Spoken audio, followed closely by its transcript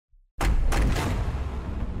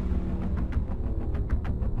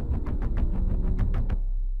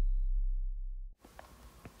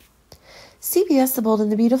CBS The Bold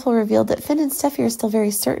and the Beautiful revealed that Finn and Steffi are still very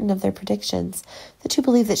certain of their predictions. The two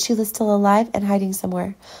believe that Sheila is still alive and hiding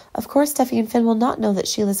somewhere. Of course, Steffi and Finn will not know that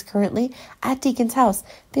Sheila is currently at Deacon's house.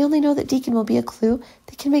 They only know that Deacon will be a clue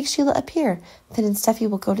that can make Sheila appear. Finn and Steffi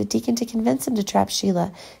will go to Deacon to convince him to trap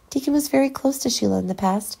Sheila. Deacon was very close to Sheila in the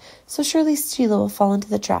past, so surely Sheila will fall into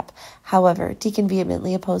the trap. However, Deacon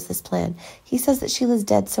vehemently opposed this plan. He says that Sheila's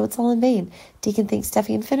dead, so it's all in vain. Deacon thinks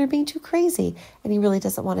Steffi and Finn are being too crazy, and he really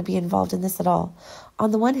doesn't want to be involved in this at all.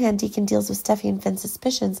 On the one hand, Deacon deals with Steffi and Finn's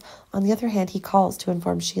suspicions. On the other hand, he calls to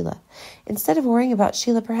inform Sheila. Instead of worrying about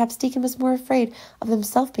Sheila, perhaps Deacon was more afraid of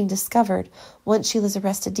himself being discovered. Once Sheila's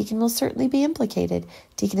arrested, Deacon will certainly be implicated.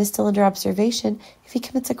 Deacon is still under observation. If he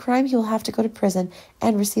commits a crime, he will have to go to prison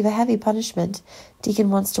and receive a heavy punishment. Deacon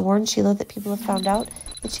wants to warn Sheila that people have found out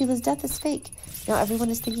that Sheila's death is fake. Now everyone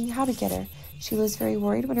is thinking how to get her. Sheila was very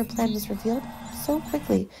worried when her plan was revealed so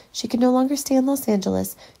quickly. She could no longer stay in Los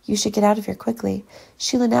Angeles. You should get out of here quickly.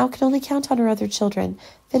 Sheila now can only count on her other children.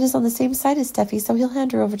 Finn is on the same side as Steffi, so he'll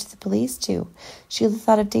hand her over to the police, too. Sheila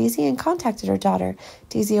thought of Daisy and contacted her daughter.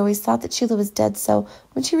 Daisy always thought that Sheila was dead, so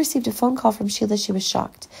when she received a phone call from Sheila, she was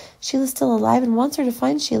shocked. Sheila's still alive and wants her to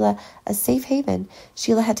find Sheila a safe haven.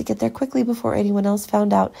 Sheila had to get there quickly before anyone else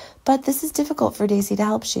found out, but this is difficult for Daisy to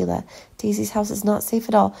help Sheila. Daisy's house is not safe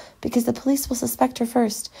at all because the police will suspect her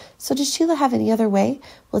first. So does Sheila have any other way?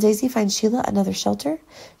 Will Daisy find Sheila another shelter?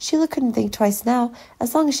 Sheila couldn't think twice now.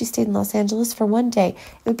 As long as she stayed in Los Angeles for one day,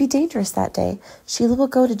 it would be dangerous that day. Sheila will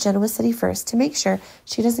go to Genoa City first to make sure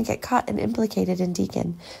she doesn't get caught and implicated in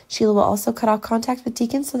Deacon. Sheila will also cut off contact with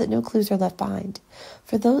Deacon so that no clues are left behind.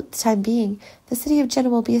 For the time being, the city of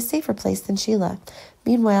Genoa will be a safer place than Sheila.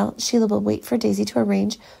 Meanwhile, Sheila will wait for Daisy to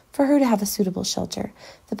arrange for her to have a suitable shelter.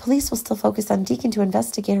 The police will still focus on Deacon to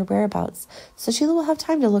investigate her whereabouts, so Sheila will have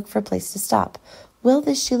time to look for a place to stop. Will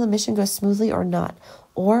this Sheila mission go smoothly or not?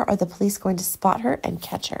 Or are the police going to spot her and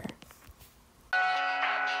catch her?